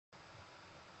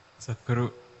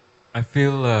Sadhguru, I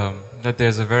feel that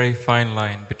there's a very fine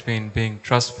line between being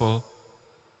trustful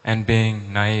and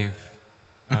being naive.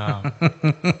 Um,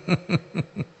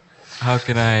 how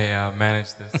can I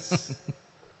manage this?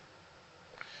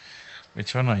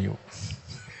 Which one are you?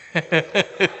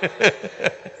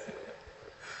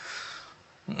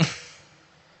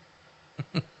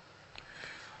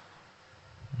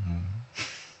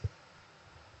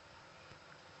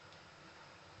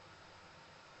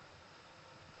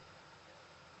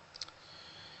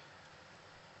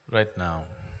 Right now,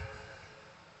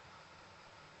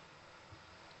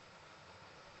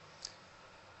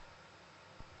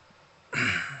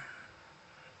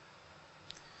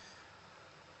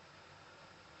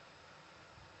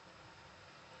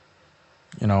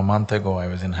 a month ago I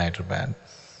was in Hyderabad.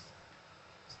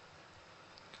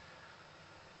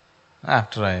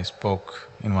 After I spoke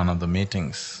in one of the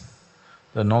meetings,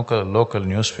 the local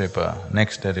newspaper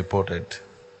next day reported,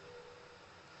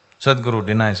 Sadhguru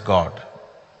denies God.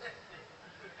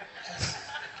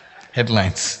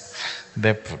 Headlines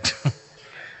they put.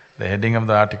 The heading of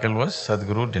the article was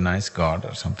Sadhguru denies God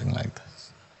or something like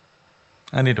that.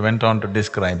 And it went on to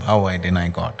describe how I deny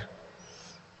God.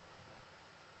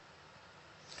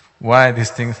 Why this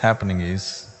thing is happening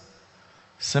is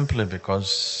simply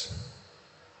because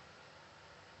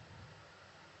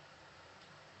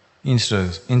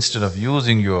instead of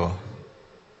using your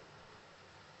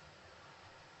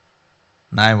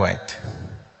naivete,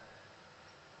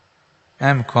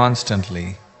 I'm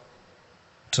constantly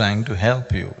trying to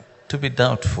help you to be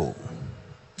doubtful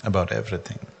about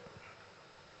everything.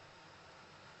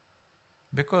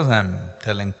 Because I'm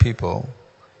telling people,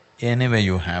 anyway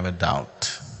you have a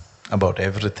doubt about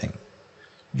everything,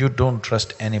 you don't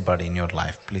trust anybody in your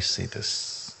life, please see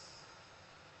this.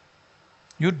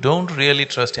 You don't really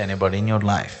trust anybody in your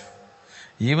life.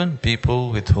 Even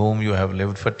people with whom you have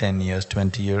lived for 10 years,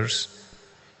 20 years,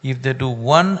 if they do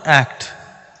one act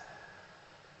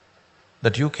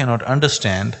that you cannot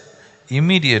understand,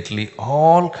 immediately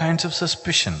all kinds of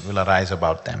suspicion will arise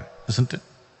about them, isn't it?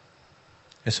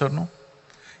 Yes or no?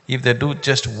 If they do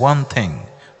just one thing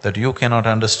that you cannot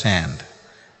understand,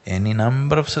 any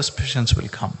number of suspicions will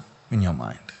come in your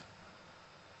mind.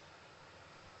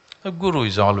 A guru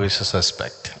is always a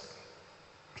suspect.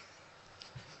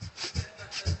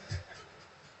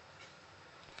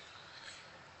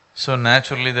 So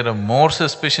naturally there are more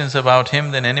suspicions about him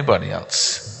than anybody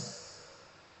else.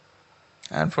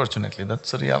 Unfortunately,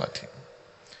 that's the reality.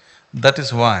 That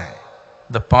is why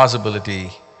the possibility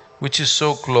which is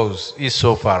so close is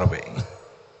so far away.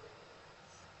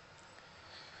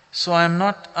 So I'm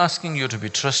not asking you to be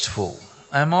trustful,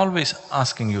 I'm always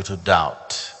asking you to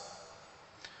doubt.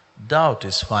 Doubt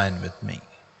is fine with me,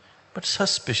 but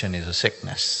suspicion is a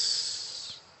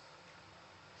sickness.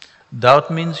 Doubt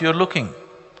means you're looking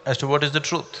as to what is the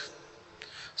truth.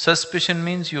 Suspicion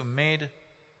means you made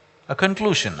a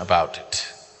conclusion about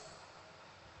it.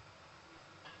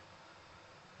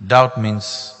 Doubt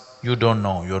means you don't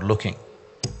know, you're looking.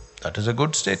 That is a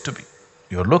good state to be,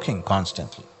 you're looking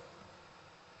constantly.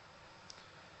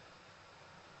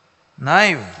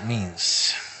 Naive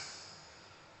means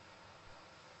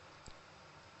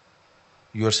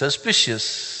you're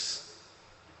suspicious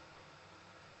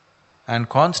and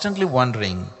constantly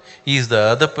wondering, is the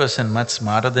other person much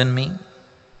smarter than me?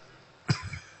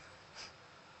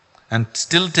 And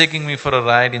still taking me for a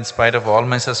ride in spite of all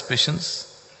my suspicions?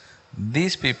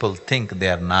 These people think they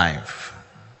are naive,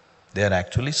 they are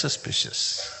actually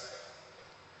suspicious.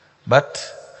 But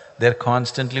they're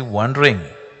constantly wondering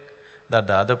that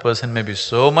the other person may be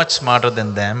so much smarter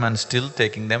than them and still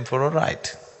taking them for a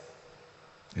ride.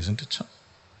 Isn't it so?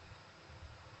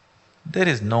 There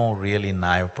is no really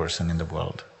naive person in the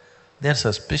world. They are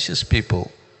suspicious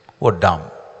people who are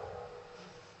dumb.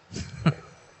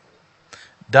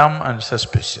 Dumb and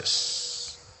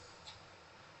suspicious.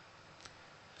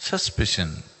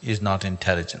 Suspicion is not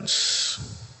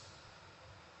intelligence.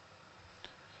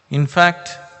 In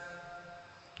fact,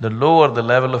 the lower the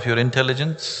level of your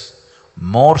intelligence,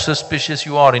 more suspicious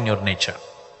you are in your nature.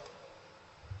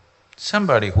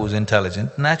 Somebody who's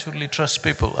intelligent naturally trusts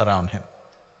people around him,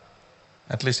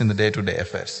 at least in the day-to-day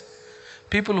affairs.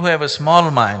 People who have a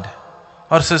small mind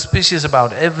are suspicious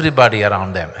about everybody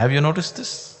around them. Have you noticed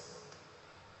this?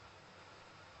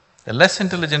 The less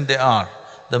intelligent they are,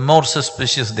 the more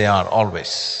suspicious they are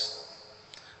always.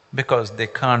 Because they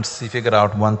can't figure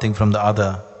out one thing from the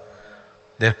other,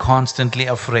 they're constantly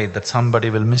afraid that somebody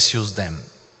will misuse them.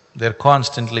 They're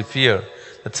constantly fear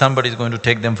that somebody is going to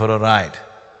take them for a ride.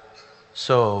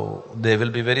 So, they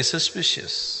will be very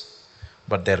suspicious,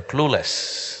 but they're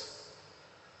clueless.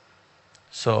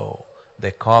 So,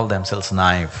 they call themselves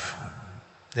naive.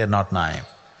 They're not naive.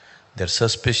 They're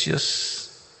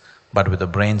suspicious, but with the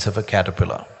brains of a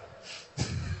caterpillar.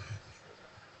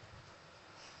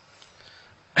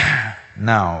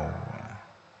 Now,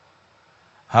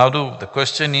 the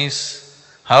question is,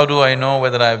 how do I know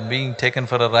whether I'm being taken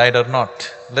for a ride or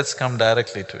not? Let's come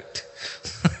directly to it.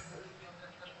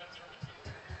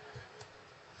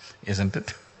 Isn't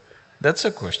it? That's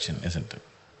a question, isn't it?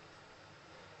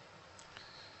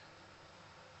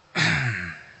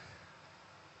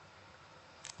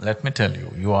 Let me tell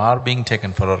you, you are being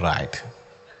taken for a ride.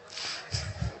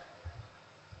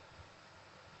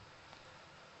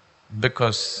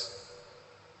 Because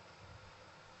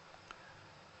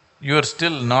you are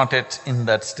still not yet in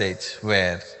that stage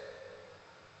where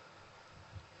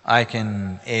I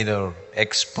can either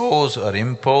expose or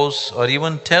impose or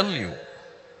even tell you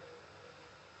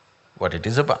what it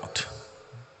is about.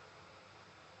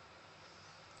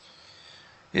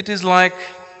 It is like,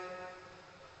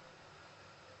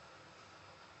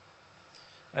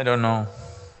 I don't know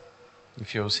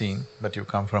if you've seen, but you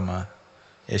come from a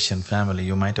Asian family,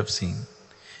 you might have seen.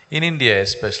 In India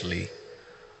especially,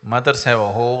 mothers have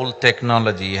a whole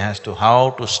technology as to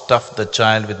how to stuff the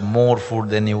child with more food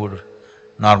than you would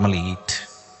normally eat,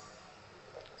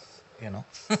 you know.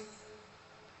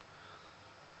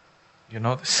 You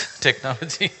know this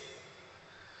technology?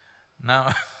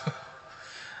 Now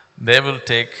they will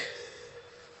take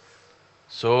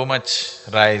so much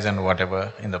rice and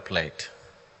whatever in the plate.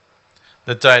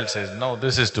 The child says, no,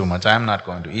 this is too much, I'm not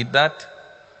going to eat that.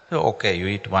 So, okay, you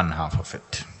eat one half of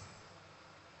it.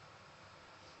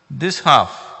 This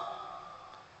half,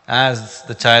 as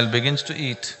the child begins to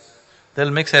eat, they'll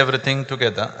mix everything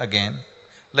together again.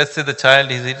 Let's say the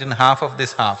child is eaten half of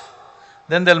this half,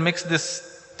 then they'll mix this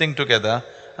thing together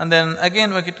and then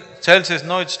again make it… Child says,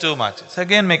 no, it's too much, so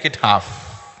again make it half.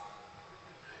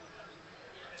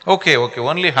 Okay,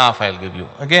 only half I'll give you,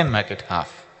 again make it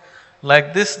half.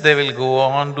 Like this they will go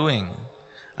on doing,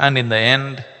 and in the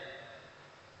end,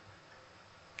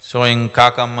 showing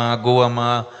Kakama,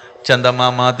 Govama,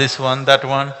 Chandamama, this one, that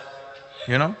one,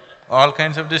 you know, all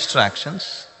kinds of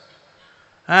distractions.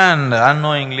 And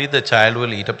unknowingly the child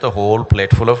will eat up the whole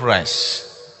plate full of rice.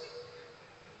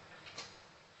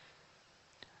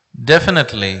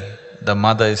 Definitely, the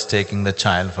mother is taking the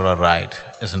child for a ride,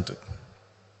 isn't it?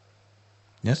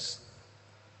 Yes?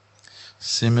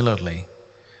 Similarly,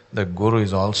 the Guru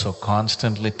is also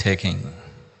constantly taking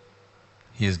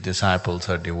his disciples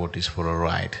or devotees for a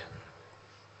ride.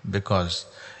 Because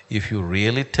if you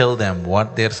really tell them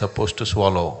what they're supposed to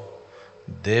swallow,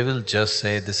 they will just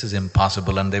say, this is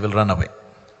impossible, and they will run away.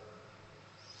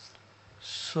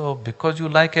 So, because you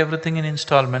like everything in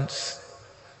installments,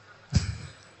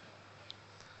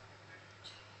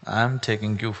 I'm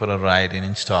taking you for a ride in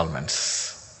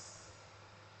installments.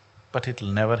 But it'll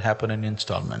never happen in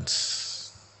installments.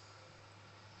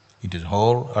 It is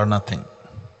whole or nothing.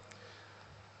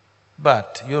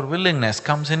 But your willingness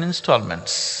comes in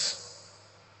installments.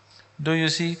 Do you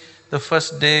see, the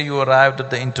first day you arrived at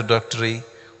the introductory,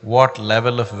 what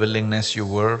level of willingness you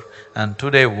were, and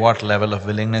today what level of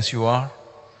willingness you are?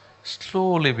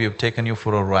 Slowly we have taken you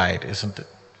for a ride, isn't it?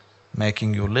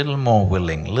 Making you little more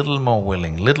willing, little more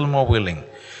willing, little more willing.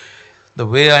 The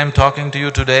way I'm talking to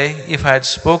you today, if I had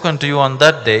spoken to you on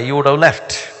that day, you would have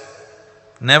left,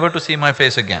 never to see my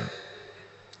face again.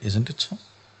 Isn't it so?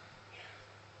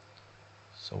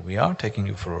 So we are taking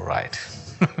you for a ride